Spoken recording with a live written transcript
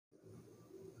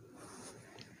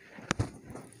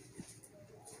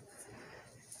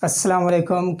अस्सलाम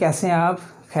वालेकुम, कैसे हैं आप?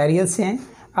 खैरियत से हैं?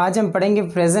 आज हम पढ़ेंगे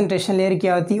प्रेजेंटेशन लेयर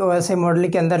क्या होती है। OSI मॉडल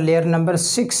के अंदर लेयर नंबर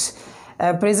 6।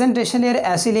 प्रेजेंटेशन लेयर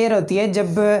ऐसी लेयर होती है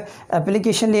जब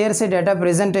एप्लीकेशन लेयर से डाटा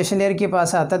प्रेजेंटेशन लेयर के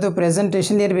पास आता है तो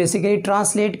प्रेजेंटेशन लेयर बेसिकली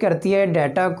ट्रांसलेट करती है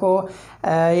डाटा को,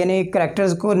 यानी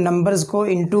करैक्टर्स को, नंबर्स को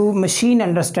इनटू मशीन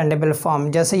अंडरस्टैंडेबल फॉर्म।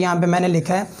 जैसे यहाँ पे मैंने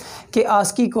लिखा है कि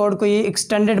ASCII कोड को ये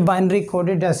extended binary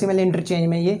coded decimal interchange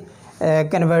में ये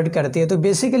कन्वर्ट करती है। तो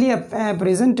बेसिकली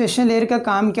प्रेजेंटेशन लेयर का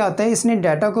काम क्या होता है, इसने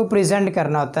डाटा को प्रेजेंट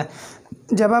करना होता है।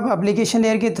 जब आप एप्लीकेशन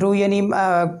लेयर के थ्रू यानी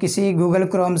किसी गूगल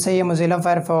क्रोम से या मोज़िला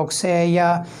फायरफॉक्स से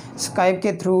या स्काइप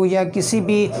के थ्रू या किसी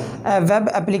भी वेब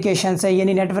एप्लीकेशन से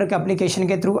यानी नेटवर्क एप्लीकेशन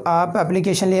के थ्रू आप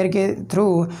एप्लीकेशन लेयर के थ्रू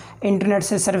इंटरनेट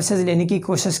से सर्विसेज लेने की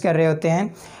कोशिश कर रहे होते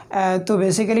हैं, तो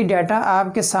बेसिकली डाटा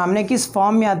आपके सामने किस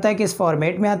फॉर्म में आता है, किस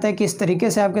फॉर्मेट में आता है, किस तरीके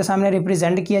से आपके सामने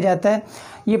रिप्रेजेंट किया जाता है,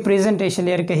 ये प्रेजेंटेशन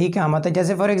लेयर का ही काम होता है।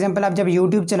 जैसे फॉर एग्जांपल आप जब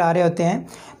यूट्यूब चला रहे होते हैं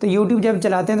तो यूट्यूब जब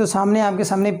चलाते हैं तो सामने आपके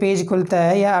सामने पेज खुलता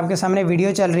है या आपके सामने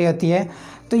वीडियो चल रही होती है,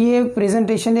 तो ये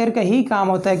प्रेजेंटेशन लेयर का ही काम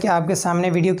होता है कि आपके सामने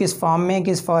वीडियो किस फॉर्म में,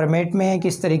 किस फॉर्मेट में है,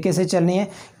 किस तरीके से चलनी है,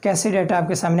 कैसे डाटा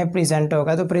आपके सामने प्रेजेंट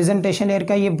होगा। तो प्रेजेंटेशन लेयर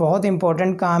का ये बहुत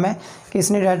इंपॉर्टेंट काम है कि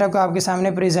इसने डाटा को आपके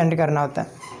सामने प्रेजेंट करना होता है।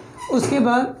 उसके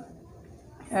बाद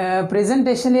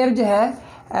प्रेजेंटेशन लेयर जो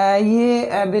है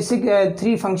ये बेसिक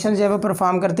 3 फंक्शन जो है वो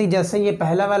परफॉर्म करती है। जैसे ये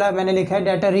पहला वाला मैंने लिखा है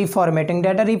डाटा रीफॉर्मेटिंग।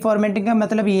 डाटा रीफॉर्मेटिंग का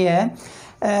मतलब ये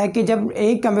है कि जब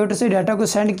एक कंप्यूटर से डाटा को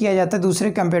सेंड किया जाता है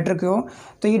दूसरे कंप्यूटर को,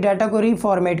 तो ये डाटा को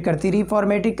रीफॉर्मेट करती है।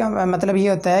 रीफॉर्मेटिंग का मतलब ये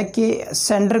होता है कि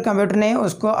सेंडर कंप्यूटर ने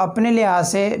उसको अपने लिहाज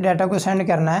से डाटा को सेंड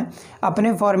करना है,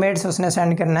 अपने फॉर्मेट से उसने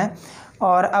सेंड करना है,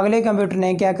 और अगले कंप्यूटर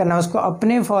ने क्या करना है, उसको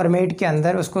अपने फॉर्मेट के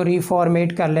अंदर उसको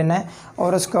रीफॉर्मेट कर लेना है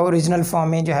और उसका ओरिजिनल फॉर्म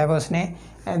में जो है वो उसने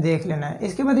देख लेना है।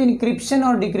 इसके बाद इनक्रिप्शन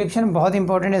और डिक्रिप्शन बहुत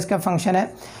इंपॉर्टेंट इसका फंक्शन है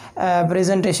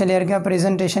प्रेजेंटेशन लेयर का।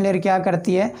 प्रेजेंटेशन लेयर क्या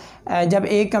करती है, जब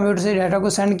एक कंप्यूटर से डाटा को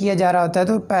सेंड किया जा रहा होता है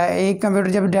तो एक कंप्यूटर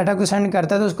जब डाटा को सेंड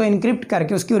करता है तो उसको इनक्रिप्ट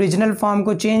करके उसकी ओरिजिनल फॉर्म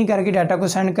को चेंज करके डाटा को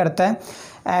सेंड करता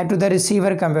है टू द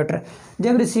रिसीवर कंप्यूटर।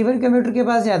 जब रिसीवर कंप्यूटर के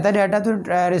पास जाता है डाटा तो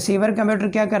रिसीवर कंप्यूटर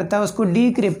क्या करता है, उसको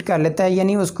डीक्रिप्ट कर लेता है,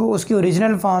 यानी उसको उसकी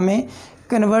ओरिजिनल फॉर्म में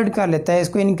कन्वर्ट कर लेता है।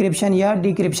 इसको इनक्रिप्शन या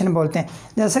डिक्रिप्शन बोलते हैं।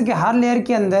 जैसा कि हर लेयर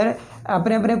के अंदर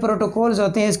अपने अपने प्रोटोकॉल्स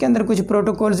होते हैं, इसके अंदर कुछ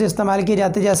प्रोटोकॉल्स इस्तेमाल किए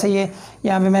जाते हैं। जैसे ये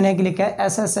यहाँ पे मैंने एक लिखा है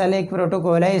SSL एक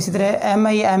प्रोटोकॉल है, इसी तरह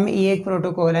MIME एक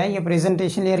प्रोटोकॉल है। ये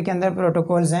प्रेजेंटेशन लेयर के अंदर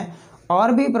प्रोटोकॉल्स हैं,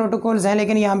 और भी प्रोटोकॉल्स हैं,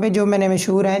 लेकिन यहाँ पे जो मैंने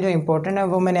मशहूर हैं, जो इंपॉर्टेंट है,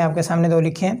 वो मैंने आपके सामने 2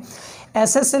 लिखे हैं।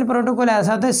 SSL प्रोटोकॉल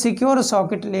ऐसा होता है, सिक्योर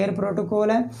सॉकेट लेयर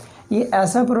प्रोटोकॉल है। ये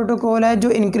ऐसा प्रोटोकॉल है जो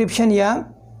इनक्रिप्शन या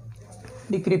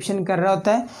डिक्रिप्शन कर रहा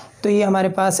होता है, तो ये हमारे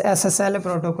पास SSL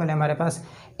प्रोटोकॉल है हमारे पास।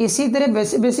 इसी तरह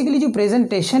बेसिकली जो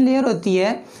प्रेजेंटेशन लेयर होती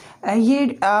है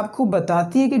ये आपको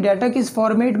बताती है कि डाटा किस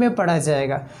फॉर्मेट में पढ़ा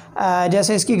जाएगा।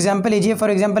 जैसे इसकी एग्जांपल लीजिए।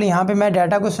 फॉर एग्जांपल यहाँ पे मैं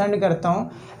डाटा को सेंड करता हूँ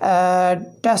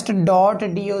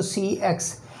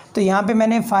test.docx, तो यहाँ पे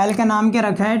मैंने फ़ाइल का नाम क्या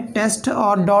रखा है, टेस्ट,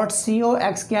 और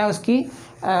 .cox क्या है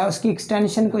उसकी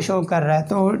एक्सटेंशन को शो कर रहा है।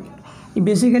 तो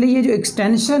बेसिकली ये जो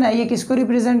एक्सटेंशन है ये किसको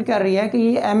रिप्रेजेंट कर रही है कि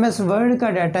ये MS वर्ड का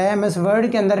डाटा है, MS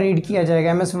वर्ड के अंदर रीड किया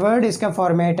जाएगा, MS वर्ड इसका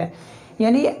फॉर्मेट है।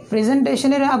 यानी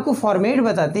प्रेजेंटेशन है आपको फॉर्मेट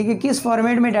बताती है कि किस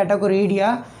फॉर्मेट में डाटा को रीड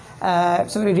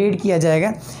किया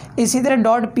जाएगा। इसी तरह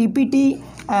 .ppt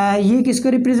ये किसको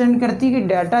रिप्रेजेंट करती है कि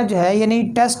डाटा जो है यानी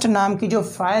टेस्ट नाम की जो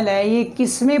फाइल है ये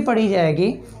किस में पढ़ी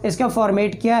जाएगी, इसका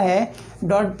फॉर्मेट क्या है।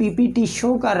 .ppt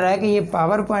शो कर रहा है कि ये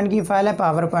पावर पॉइंट की फ़ाइल है,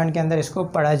 पावर पॉइंट के अंदर इसको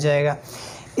पढ़ा जाएगा।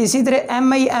 इसी तरह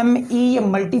MIME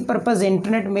multipurpose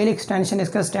internet mail extension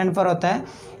इसका स्टैंड फॉर होता है,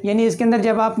 यानी इसके अंदर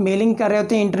जब आप मेलिंग कर रहे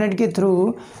होते हैं इंटरनेट के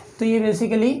थ्रू तो ये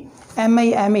बेसिकली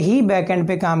MIME ही बैकएंड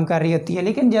पे काम कर रही होती है।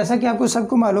 लेकिन जैसा कि आपको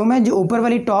सबको मालूम है, जो ऊपर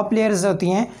वाली टॉप लेयर्स होती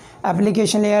हैं,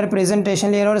 एप्लीकेशन लेयर, प्रेजेंटेशन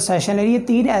लेयर और सेशन लेयर, ये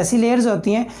 3 ऐसी लेयर्स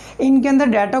होती हैं, इनके अंदर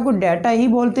डाटा को डाटा ही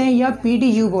बोलते हैं या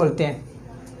PDU बोलते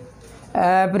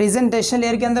हैं। प्रेजेंटेशन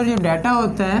लेयर के अंदर जो डाटा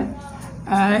होता है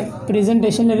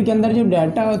प्रेजेंटेशन लेयर के अंदर जो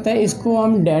डाटा होता है इसको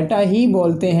हम डाटा ही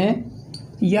बोलते हैं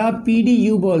या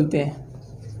PDU बोलते हैं,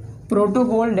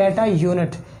 प्रोटोकॉल डाटा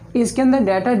यूनिट। इसके अंदर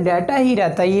डाटा ही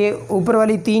रहता है। ये ऊपर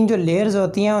वाली 3 जो लेयर्स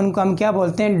होती हैं उनको हम क्या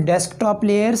बोलते हैं, डेस्कटॉप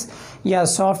लेयर्स या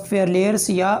सॉफ्टवेयर लेयर्स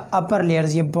या अपर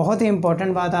लेयर्स। ये बहुत ही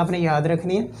इंपॉर्टेंट बात आपने याद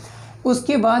रखनी है।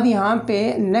 उसके बाद यहाँ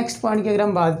पे नेक्स्ट पॉइंट की अगर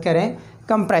हम बात करें,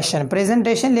 कंप्रेशन।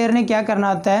 प्रेजेंटेशन लेयर ने क्या करना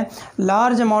होता है,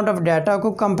 लार्ज अमाउंट ऑफ डाटा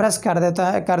को कंप्रेस कर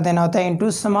देना होता है into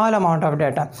small amount of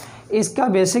data. इसका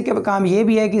बेसिक काम ये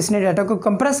भी है कि इसने डाटा को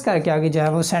कंप्रेस करके आगे जो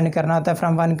है वो सेंड करना होता है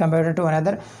from one computer to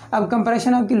another. अब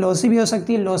कंप्रेशन आपकी लॉसी भी हो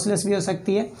सकती है, लॉसलेस भी हो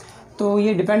सकती है, तो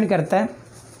ये डिपेंड करता है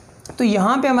तो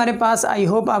यहाँ पे हमारे पास आई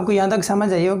होप आपको यहाँ तक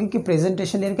समझ आई होगी कि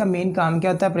प्रेजेंटेशन लेयर का मेन काम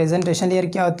क्या होता है। प्रेजेंटेशन लेयर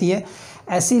क्या होती है?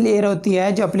 ऐसी लेयर होती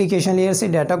है जो एप्लीकेशन लेयर से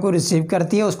डाटा को रिसीव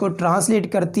करती है, उसको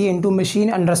ट्रांसलेट करती है इनटू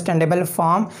मशीन अंडरस्टैंडेबल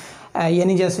फॉर्म।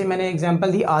 यानी जैसे मैंने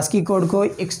एग्जांपल दी आस्की कोड को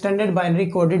extended binary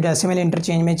coded decimal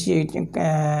interchange में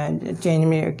चेंज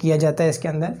में किया जाता है इसके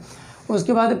अंदर।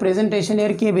 उसके बाद प्रेजेंटेशन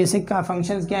लेयर के बेसिक का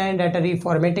फंक्शंस क्या हैं? डाटा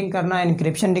रिफॉर्मेटिंग करना,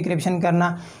 एनक्रिप्शन डिक्रिप्शन करना,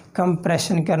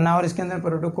 कंप्रेशन करना, और इसके अंदर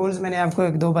प्रोटोकॉल्स मैंने आपको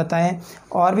एक दो बताए।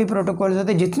 और भी प्रोटोकॉल्स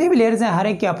होते हैं, जितने भी लेयर्स हैं हर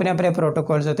एक के अपने अपने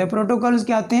प्रोटोकॉल्स होते हैं। प्रोटोकॉल्स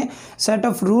क्या होते हैं? सेट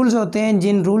ऑफ रूल्स होते हैं,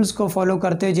 जिन रूल्स को फॉलो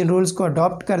करते हुए, जिन रूल्स को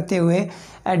अडॉप्ट करते हुए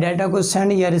डाटा को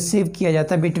सेंड या रिसीव किया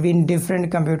जाता है between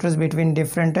different computers, between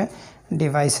different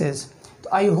devices. तो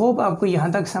आई होप आपको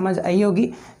यहाँ तक समझ आई होगी।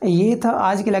 ये था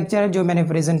आज के लेक्चर जो मैंने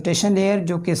प्रेजेंटेशन लेयर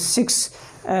जो कि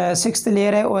सिक्स्थ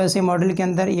लेयर है OSI मॉडल के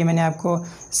अंदर, ये मैंने आपको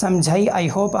समझाई। आई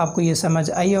होप आपको ये समझ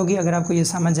आई होगी। अगर आपको ये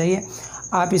समझ आई है,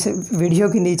 आप इस वीडियो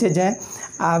के नीचे जाएं,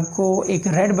 आपको एक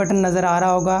रेड बटन नज़र आ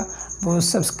रहा होगा, वो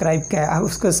सब्सक्राइब का है, आप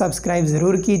उसको सब्सक्राइब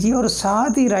ज़रूर कीजिए। और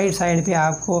साथ ही राइट साइड पे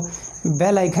आपको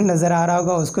बेल आइकन नज़र आ रहा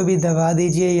होगा, उसको भी दबा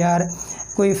दीजिए यार,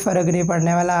 कोई फ़र्क नहीं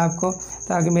पड़ने वाला आपको,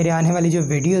 ताकि मेरे आने वाली जो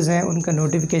वीडियोज़ हैं उनका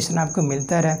नोटिफिकेशन आपको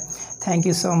मिलता रहे। Thank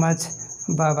you so much,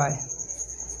 bye bye.